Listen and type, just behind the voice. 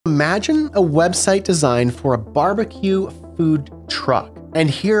imagine a website design for a barbecue food truck. And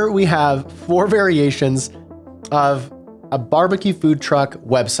here we have 4 variations of a barbecue food truck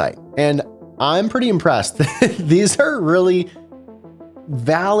website. And I'm pretty impressed. These are really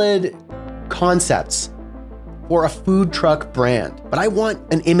valid concepts for a food truck brand, but I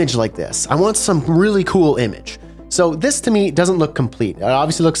want an image like this. I want some really cool image. So this to me doesn't look complete. It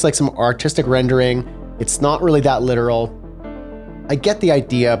obviously looks like some artistic rendering. It's not really that literal. I get the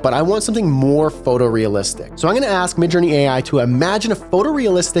idea, but I want something more photorealistic. So I'm gonna ask Midjourney AI to imagine a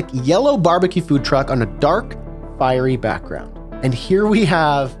photorealistic yellow barbecue food truck on a dark, fiery background. And here we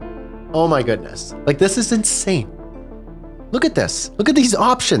have, oh my goodness, like this is insane. Look at this, look at these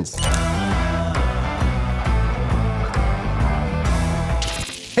options.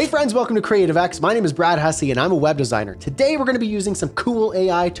 Hey friends, welcome to Creative X. My name is Brad Hussey and I'm a web designer. Today we're gonna be using some cool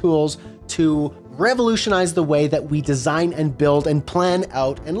AI tools to revolutionize the way that we design and build and plan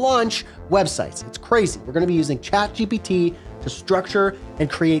out and launch websites. It's crazy. We're gonna be using ChatGPT to structure and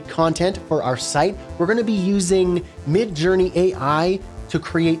create content for our site. We're gonna be using Midjourney AI to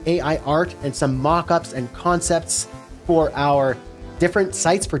create AI art and some mock-ups and concepts for our different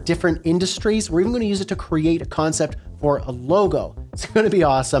sites for different industries. We're even gonna use it to create a concept for a logo. It's gonna be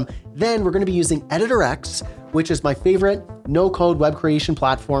awesome. Then we're gonna be using Editor X, which is my favorite no-code web creation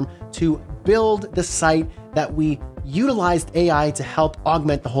platform, to build the site that we utilized AI to help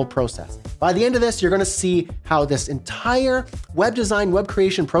augment the whole process. By the end of this, you're gonna see how this entire web design, web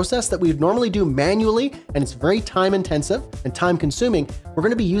creation process that we would normally do manually, and it's very time intensive and time consuming, we're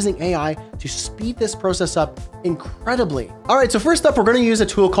gonna be using AI to speed this process up incredibly. All right, so first up, we're gonna use a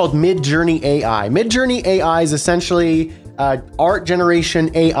tool called Midjourney AI. Midjourney AI is essentially art generation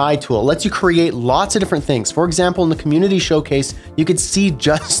AI tool. It lets you create lots of different things. For example, in the community showcase, you could see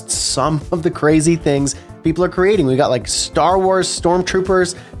just some of the crazy things people are creating. We got like Star Wars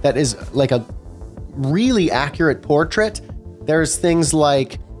stormtroopers that is like a really accurate portrait. There's things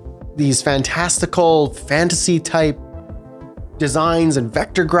like these fantastical fantasy type designs and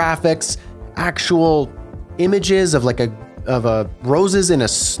vector graphics, actual images of like roses in a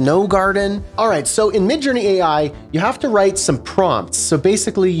snow garden. All right, so in Midjourney AI, you have to write some prompts. So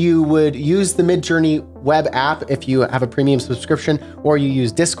basically you would use the Midjourney web app if you have a premium subscription, or you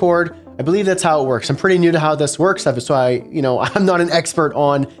use Discord. I believe that's how it works. I'm pretty new to how this works, so I'm not an expert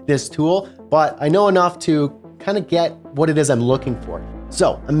on this tool, but I know enough to kind of get what it is I'm looking for.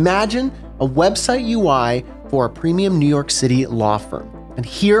 So imagine a website UI for a premium New York City law firm. And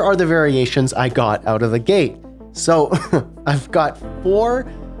here are the variations I got out of the gate. So I've got 4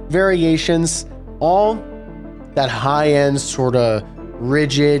 variations, all that high-end sort of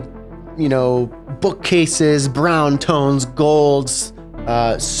rigid, bookcases, brown tones, golds,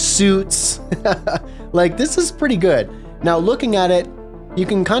 suits. Like this is pretty good. Now looking at it, you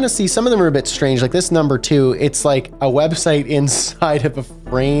can kind of see some of them are a bit strange. Like this number 2, it's like a website inside of a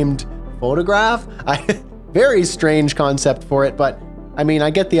framed photograph. Very strange concept for it, but I mean, I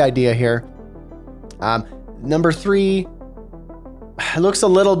get the idea here. Number 3, it looks a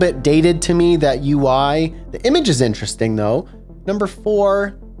little bit dated to me, that UI. The image is interesting though. Number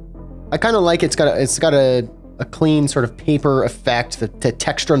 4, I kind of like it's got a clean sort of paper effect, the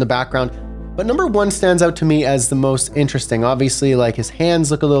texture in the background. But number 1 stands out to me as the most interesting. Obviously, like his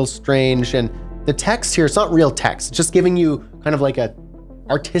hands look a little strange, and the text here, it's not real text. It's just giving you kind of like a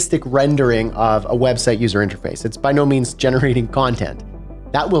artistic rendering of a website user interface. It's by no means generating content.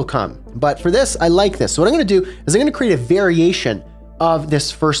 That will come. But for this, I like this. So what I'm gonna do is I'm gonna create a variation of this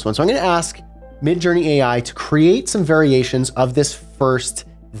first one. So I'm gonna ask Midjourney AI to create some variations of this first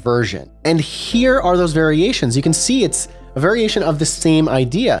version. And here are those variations. You can see it's a variation of the same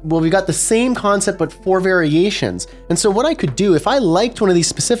idea. Well, we got the same concept, but 4 variations. And so what I could do, if I liked one of these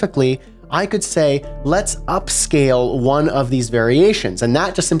specifically, I could say, let's upscale one of these variations. And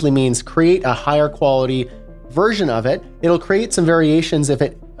that just simply means create a higher quality version of it. It'll create some variations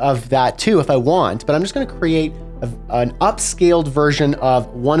of that too if I want, but I'm just gonna create an upscaled version of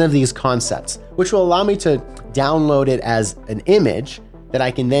one of these concepts, which will allow me to download it as an image that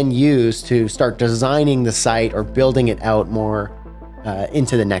I can then use to start designing the site or building it out more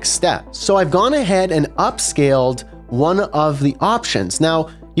into the next step. So I've gone ahead and upscaled one of the options. Now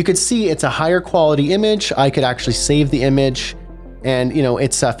you could see it's a higher quality image. I could actually save the image, and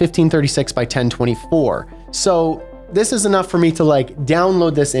it's 1536 by 1024. So this is enough for me to like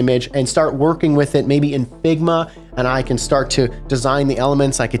download this image and start working with it, maybe in Figma, and I can start to design the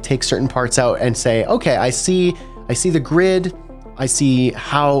elements. I could take certain parts out and say, okay, I see the grid. I see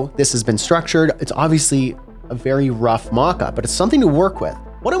how this has been structured. It's obviously a very rough mock-up, but it's something to work with.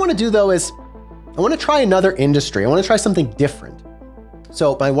 What I want to do though is I want to try another industry. I want to try something different.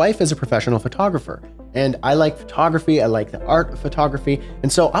 So my wife is a professional photographer, and I like photography. I like the art of photography.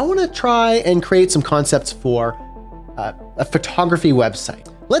 And so I want to try and create some concepts for a photography website.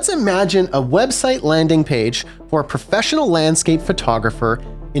 Let's imagine a website landing page for a professional landscape photographer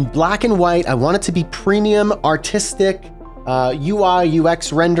in black and white. I want it to be premium, artistic, UI,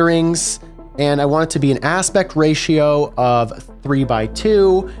 UX renderings, and I want it to be an aspect ratio of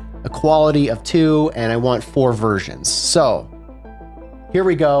 3:2, a quality of 2, and I want 4 versions. So here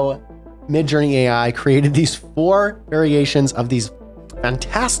we go. Midjourney AI created these 4 variations of these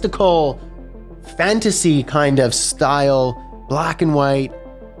fantastical fantasy kind of style, black and white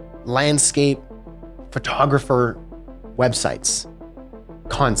landscape photographer websites,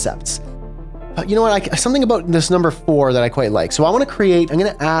 concepts. But you know what, something about this number 4 that I quite like. So I'm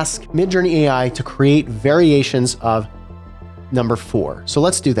gonna ask Midjourney AI to create variations of number 4. So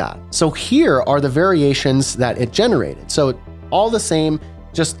let's do that. So here are the variations that it generated. So all the same,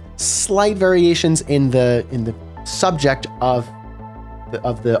 just slight variations in the subject of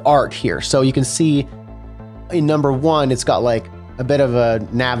the art here. So you can see in number 1, it's got like a bit of a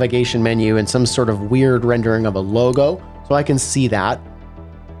navigation menu and some sort of weird rendering of a logo. So I can see that.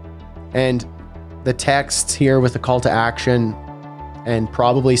 And the text here with a call to action and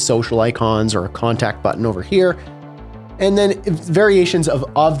probably social icons or a contact button over here. And then variations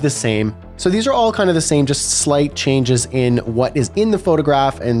of the same. So these are all kind of the same, just slight changes in what is in the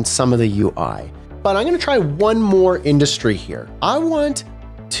photograph and some of the UI. But I'm gonna try one more industry here. I want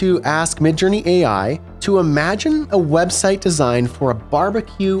to ask Midjourney AI to imagine a website design for a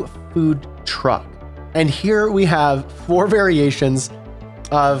barbecue food truck. And here we have 4 variations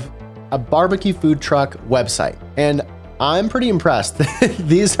of a barbecue food truck website. And I'm pretty impressed.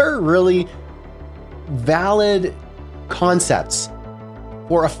 These are really valid concepts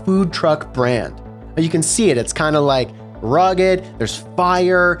for a food truck brand. You can see it, it's kind of like rugged, there's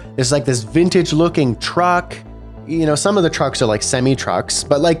fire, there's like this vintage looking truck. You know, some of the trucks are like semi trucks,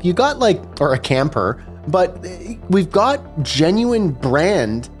 but like you got like, or a camper, but we've got genuine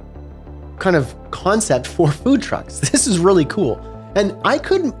brand kind of concept for food trucks. This is really cool. And I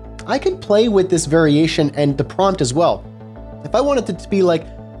could play with this variation and the prompt as well. If I wanted it to be like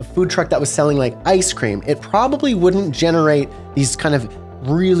a food truck that was selling like ice cream, it probably wouldn't generate these kind of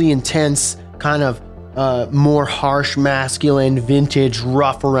really intense, kind of more harsh, masculine, vintage,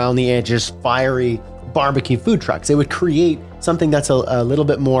 rough around the edges, fiery barbecue food trucks. It would create something that's a little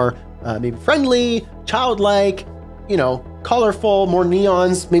bit more maybe friendly, childlike, you know, colorful, more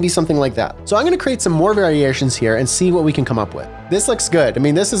neons, maybe something like that. So I'm gonna create some more variations here and see what we can come up with. This looks good. I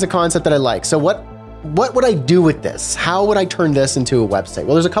mean, this is a concept that I like. So what would I do with this? How would I turn this into a website?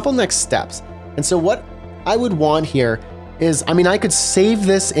 Well, there's a couple next steps. And so what I would want here is, I mean, I could save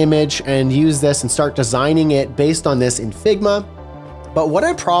this image and use this and start designing it based on this in Figma. But what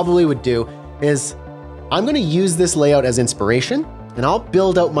I probably would do is I'm gonna use this layout as inspiration, and I'll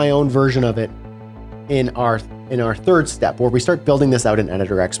build out my own version of it in our 3rd step, where we start building this out in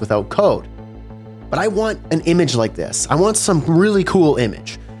Editor X without code. But I want an image like this. I want some really cool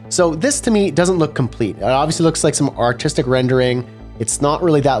image. So this to me doesn't look complete. It obviously looks like some artistic rendering. It's not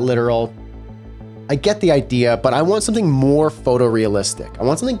really that literal. I get the idea, but I want something more photorealistic. I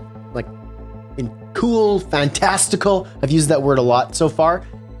want something like cool, fantastical. I've used that word a lot so far,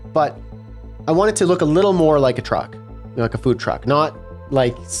 but I want it to look a little more like a truck, like a food truck, not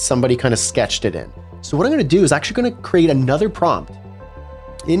like somebody kind of sketched it in. So what I'm gonna do is actually gonna create another prompt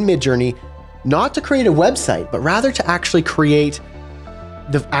in Midjourney, not to create a website, but rather to actually create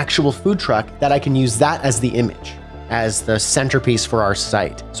the actual food truck that I can use that as the image, as the centerpiece for our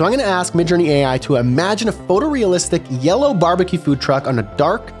site. So I'm gonna ask Midjourney AI to imagine a photorealistic yellow barbecue food truck on a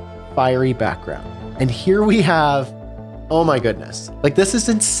dark, fiery background. And here we have, oh my goodness, like this is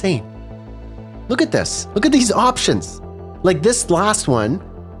insane. Look at this, look at these options. Like this last one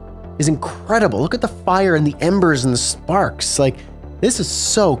is incredible. Look at the fire and the embers and the sparks. Like this is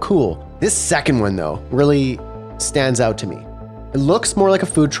so cool. This second one though really stands out to me. It looks more like a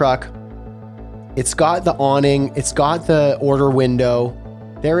food truck. It's got the awning, it's got the order window.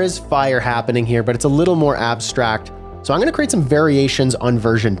 There is fire happening here, but it's a little more abstract. So I'm gonna create some variations on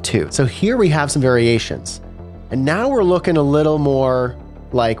version 2. So here we have some variations. And now we're looking a little more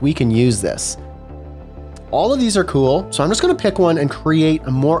like we can use this. All of these are cool. So I'm just gonna pick one and create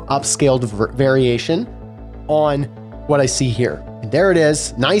a more upscaled variation on what I see here. And there it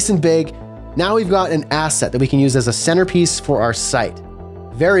is, nice and big. Now we've got an asset that we can use as a centerpiece for our site.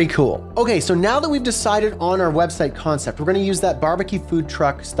 Very cool. Okay, so now that we've decided on our website concept, we're gonna use that barbecue food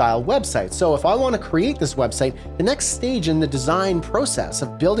truck style website. So if I wanna create this website, the next stage in the design process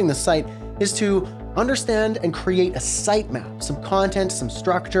of building the site is to understand and create a sitemap, some content, some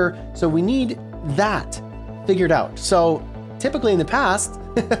structure. So we need that figured out. So typically in the past,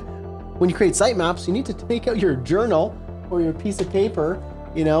 when you create sitemaps, you need to take out your journal or your piece of paper,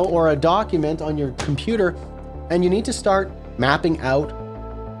 you know, or a document on your computer, and you need to start mapping out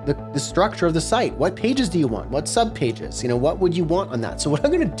the structure of the site. What pages do you want? What sub pages? You know, what would you want on that? So what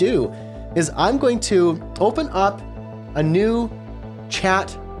I'm going to do is I'm going to open up a new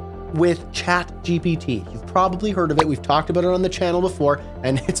chat with ChatGPT. You've probably heard of it. We've talked about it on the channel before,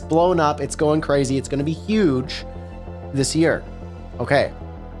 and it's blown up. It's going crazy. It's going to be huge this year. Okay.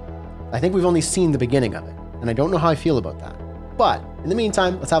 I think we've only seen the beginning of it, and I don't know how I feel about that. But in the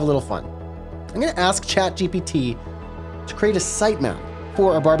meantime, let's have a little fun. I'm going to ask ChatGPT to create a sitemap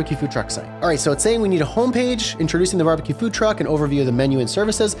for our barbecue food truck site. All right, so it's saying we need a homepage introducing the barbecue food truck, an overview of the menu and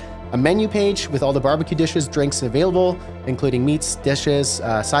services, a menu page with all the barbecue dishes, drinks available, including meats, dishes,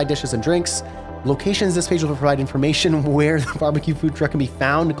 side dishes, and drinks. Locations, this page will provide information where the barbecue food truck can be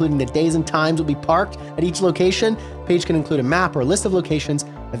found, including the days and times will be parked at each location. Page can include a map or a list of locations.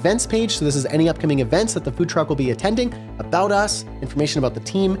 Events page, so this is any upcoming events that the food truck will be attending. About us, information about the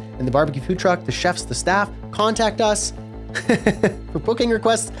team and the barbecue food truck, the chefs, the staff. Contact us for booking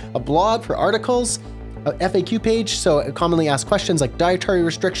requests, a blog for articles, a FAQ page, so commonly asked questions like dietary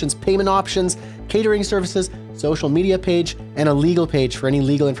restrictions, payment options, catering services, social media page, and a legal page for any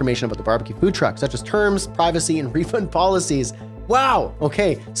legal information about the barbecue food truck, such as terms, privacy, and refund policies. Wow,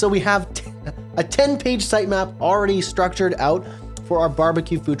 okay, so we have a 10-page sitemap already structured out for our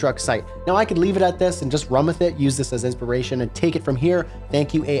barbecue food truck site. Now I could leave it at this and just run with it, use this as inspiration and take it from here.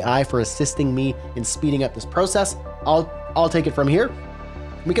 Thank you, AI, for assisting me in speeding up this process. I'll take it from here.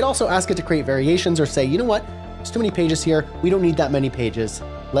 We could also ask it to create variations or say, you know what, there's too many pages here. We don't need that many pages.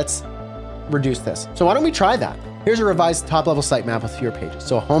 Let's reduce this. So why don't we try that? Here's a revised top-level sitemap with fewer pages.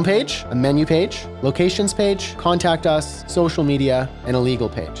 So a home page, a menu page, locations page, contact us, social media, and a legal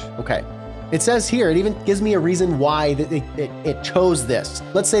page. Okay. It says here, it even gives me a reason why it chose this.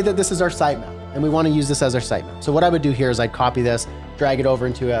 Let's say that this is our sitemap and we want to use this as our sitemap. So what I would do here is I'd copy this, drag it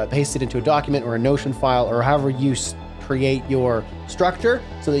over paste it into a document or a Notion file or however you create your structure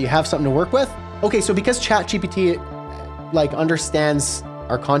so that you have something to work with. Okay, so because ChatGPT understands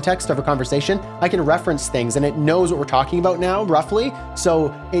our context of a conversation, I can reference things and it knows what we're talking about now, roughly. So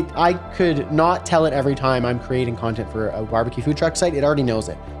I could not tell it every time I'm creating content for a barbecue food truck site. It already knows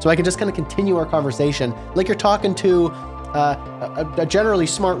it. So I can just kind of continue our conversation like you're talking to a generally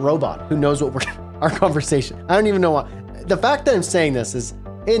smart robot who knows what our conversation. I don't even know what. The fact that I'm saying this is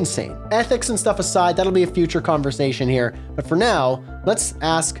insane. Ethics and stuff aside, that'll be a future conversation here. But for now, let's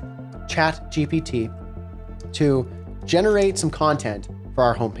ask ChatGPT to generate some content for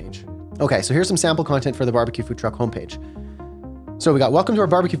our homepage. Okay, so here's some sample content for the barbecue food truck homepage. So we got, welcome to our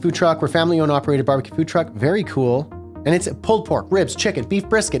barbecue food truck. We're family-owned, operated barbecue food truck. Very cool. And it's pulled pork, ribs, chicken, beef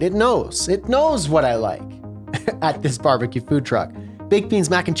brisket. It knows what I like at this barbecue food truck. Baked beans,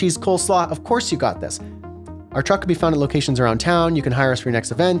 mac and cheese, coleslaw. Of course you got this. Our truck can be found at locations around town. You can hire us for your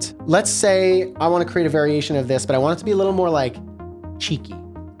next event. Let's say I want to create a variation of this, but I want it to be a little more like cheeky,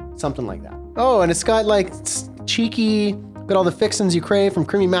 something like that. Oh, and it's got like cheeky, got all the fixins you crave, from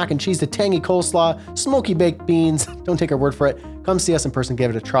creamy mac and cheese to tangy coleslaw, smoky baked beans. Don't take our word for it. Come see us in person, give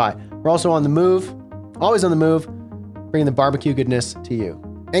it a try. We're also on the move, always on the move, bringing the barbecue goodness to you.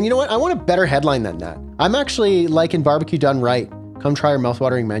 And you know what? I want a better headline than that. I'm actually liking barbecue done right. Come try our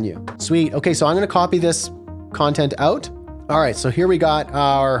mouthwatering menu. Sweet. Okay, so I'm going to copy this content out. All right, so here we got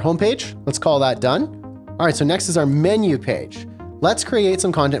our homepage. Let's call that done. All right, so next is our menu page. Let's create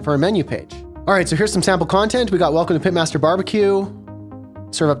some content for our menu page. All right, so here's some sample content. We got welcome to Pitmaster Barbecue.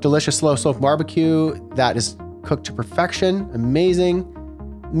 Serve up delicious slow smoke barbecue that is cooked to perfection. Amazing.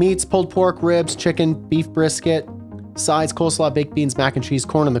 Meats, pulled pork, ribs, chicken, beef brisket, sides, coleslaw, baked beans, mac and cheese,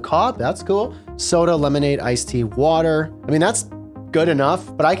 corn on the cob. That's cool. Soda, lemonade, iced tea, water. I mean, that's good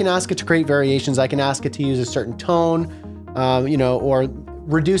enough, but I can ask it to create variations. I can ask it to use a certain tone, or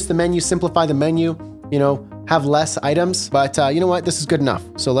reduce the menu, simplify the menu, have less items, but you know what? This is good enough.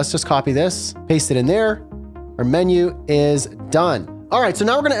 So let's just copy this, paste it in there. Our menu is done. All right, so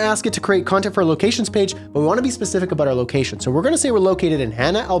now we're gonna ask it to create content for our locations page, but we wanna be specific about our location. So we're gonna say we're located in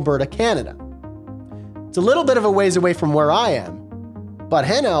Hanna, Alberta, Canada. It's a little bit of a ways away from where I am, but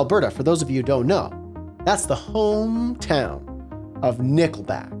Hanna, Alberta, for those of you who don't know, that's the hometown of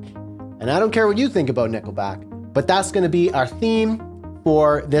Nickelback. And I don't care what you think about Nickelback, but that's gonna be our theme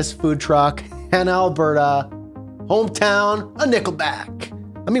for this food truck, Hanna, Alberta, hometown of Nickelback.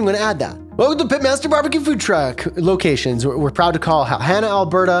 I'm even gonna add that. Welcome to Pitmaster Barbecue Food Truck locations. We're proud to call Hannah,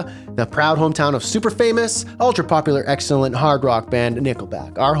 Alberta, the proud hometown of super famous, ultra popular, excellent hard rock band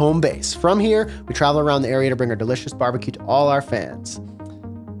Nickelback, our home base. From here, we travel around the area to bring our delicious barbecue to all our fans.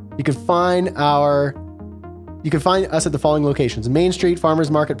 You can find us at the following locations: Main Street, Farmers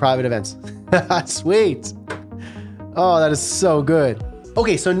Market, private events. Sweet. Oh, that is so good.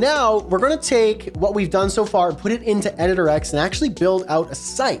 Okay, so now we're gonna take what we've done so far and put it into Editor X and actually build out a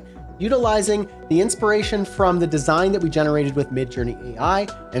site utilizing the inspiration from the design that we generated with Midjourney AI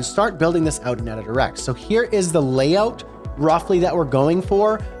and start building this out in Editor X. So here is the layout roughly that we're going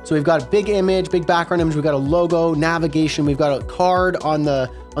for. So we've got a big image, big background image, we've got a logo, navigation, we've got a card on the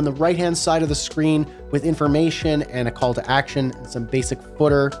right-hand side of the screen with information and a call to action and some basic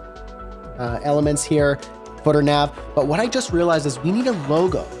footer elements here, footer nav. But what I just realized is we need a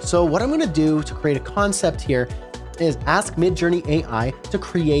logo. So what I'm gonna do to create a concept here is ask Midjourney AI to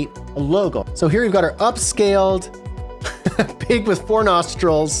create a logo. So here we've got our upscaled pig with 4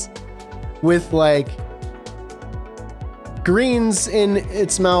 nostrils with like greens in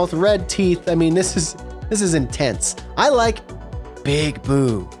its mouth, red teeth. I mean, this is intense. I like big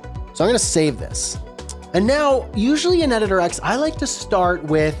boo. So I'm gonna save this. And now, usually in Editor X, I like to start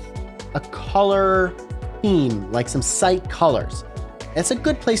with a color theme, like some site colors. It's a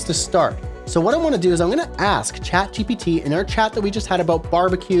good place to start. So what I want to do is I'm going to ask ChatGPT in our chat that we just had about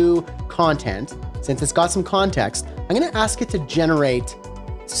barbecue content, since it's got some context, I'm going to ask it to generate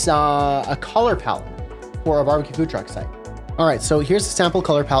a color palette for our barbecue food truck site. All right, so here's the sample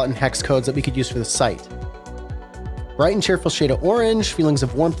color palette and hex codes that we could use for the site. Bright and cheerful shade of orange, feelings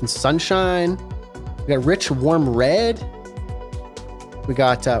of warmth and sunshine. We got rich, warm red. We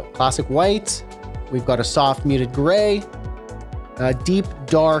got classic white. We've got a soft, muted gray, deep,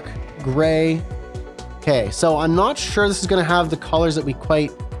 dark gray. Okay, so I'm not sure this is gonna have the colors that we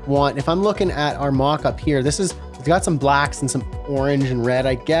quite want. If I'm looking at our mock-up here, it's got some blacks and some orange and red,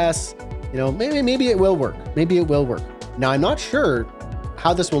 I guess. You know, maybe it will work. Maybe it will work. Now, I'm not sure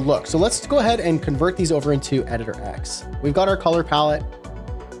how this will look. So let's go ahead and convert these over into Editor X. We've got our color palette.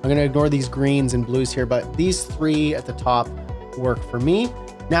 I'm gonna ignore these greens and blues here, but these 3 at the top work for me.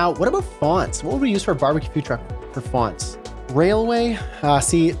 Now, what about fonts? What would we use for a barbecue food truck for fonts? Railway.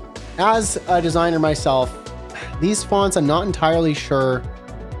 See, as a designer myself, these fonts, I'm not entirely sure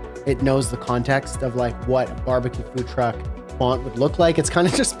it knows the context of like what a barbecue food truck font would look like. It's kind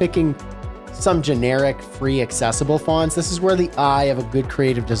of just picking some generic, free, accessible fonts. This is where the eye of a good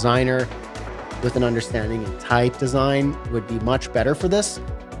creative designer with an understanding in type design would be much better for this.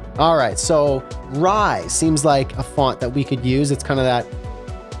 All right, so Rye seems like a font that we could use. It's kind of that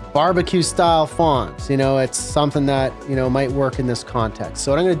barbecue style font. You know, it's something that, you know, might work in this context. So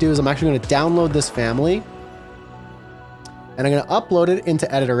what I'm gonna do is I'm actually gonna download this family and I'm gonna upload it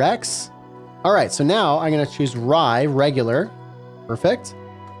into Editor X. All right, so now I'm gonna choose Rye, regular. Perfect.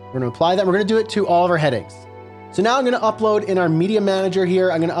 We're gonna apply that. We're gonna do it to all of our headings. So now I'm gonna upload in our media manager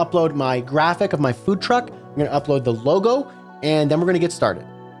here. I'm gonna upload my graphic of my food truck. I'm gonna upload the logo, and then we're gonna get started.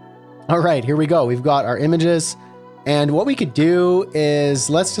 All right, here we go. We've got our images. And what we could do is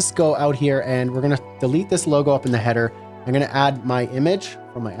let's just go out here and we're gonna delete this logo up in the header. I'm gonna add my image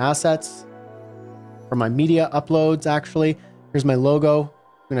from my assets, from my media uploads actually. Here's my logo.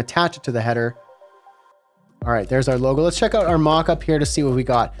 I'm gonna attach it to the header. All right, there's our logo. Let's check out our mock-up here to see what we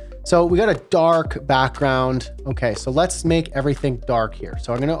got. So we got a dark background. Okay, so let's make everything dark here.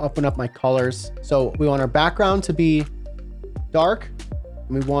 So I'm gonna open up my colors. So we want our background to be dark, and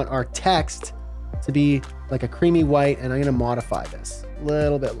we want our text to be like a creamy white, and I'm gonna modify this a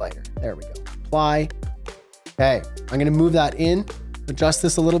little bit lighter. There we go. Apply. Okay, I'm gonna move that in, adjust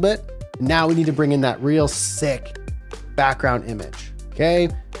this a little bit. Now we need to bring in that real sick background image. Okay,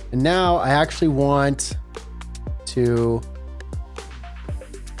 and now I actually want to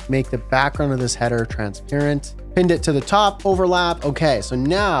make the background of this header transparent. Pinned it to the top, overlap. Okay, so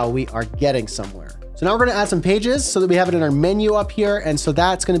now we are getting somewhere. So now we're gonna add some pages so that we have it in our menu up here. And so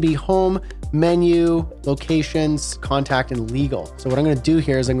that's gonna be home, menu, locations, contact, and legal. So what I'm gonna do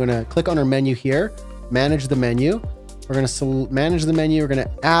here is I'm gonna click on our menu here, manage the menu. We're gonna manage the menu. We're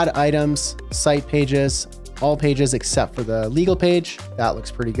gonna add items, site pages, all pages except for the legal page. That looks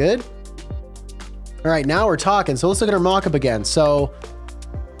pretty good. All right, now we're talking. So let's look at our mockup again. So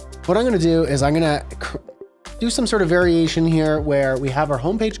what I'm gonna do is I'm gonna do some sort of variation here where we have our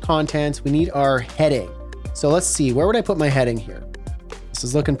homepage content. We need our heading. So let's see, where would I put my heading here? This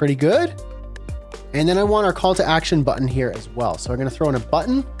is looking pretty good. And then I want our call to action button here as well. So we're gonna throw in a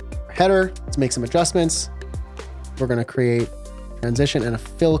button, header, let's make some adjustments. We're gonna create transition and a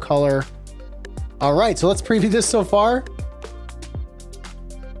fill color. All right, so let's preview this so far.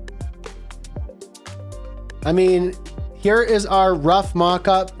 I mean, here is our rough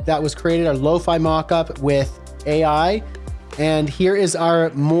mock-up that was created, our lo-fi mock-up with AI. And here is our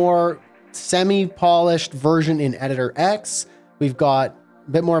more semi-polished version in Editor X. We've got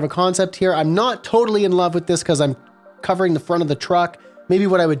a bit more of a concept here. I'm not totally in love with this because I'm covering the front of the truck. Maybe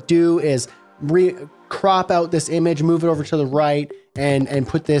what I would do is crop out this image, move it over to the right, and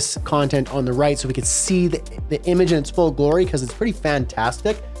put this content on the right so we could see the image in its full glory, because it's pretty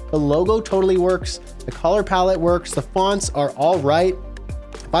fantastic. The logo totally works. The color palette works. The fonts are all right.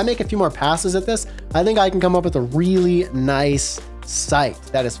 If I make a few more passes at this, I think I can come up with a really nice site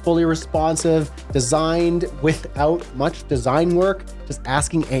that is fully responsive, designed without much design work, just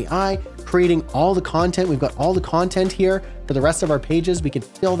asking AI, creating all the content. We've got all the content here for the rest of our pages. We can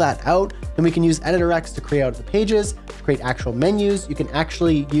fill that out, and we can use Editor X to create out the pages, to create actual menus. You can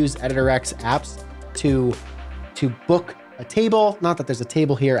actually use Editor X apps to book a table. Not that there's a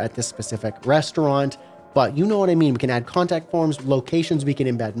table here at this specific restaurant, but you know what I mean. We can add contact forms, locations, we can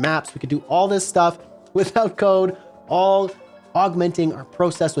embed maps. We can do all this stuff without code, all augmenting our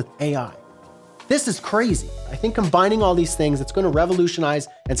process with AI. This is crazy. I think combining all these things, it's going to revolutionize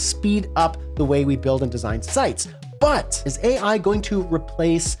and speed up the way we build and design sites. But is AI going to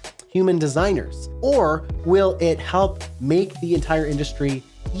replace human designers, or will it help make the entire industry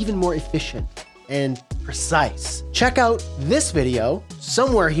even more efficient and precise? Check out this video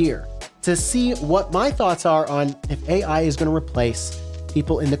somewhere here to see what my thoughts are on if AI is going to replace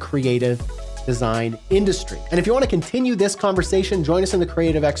people in the creative design industry. And if you want to continue this conversation, join us in the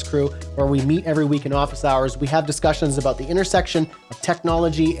Creative X crew, where we meet every week in office hours. We have discussions about the intersection of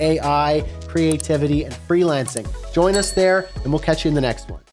technology, AI, creativity, and freelancing. Join us there, and we'll catch you in the next one.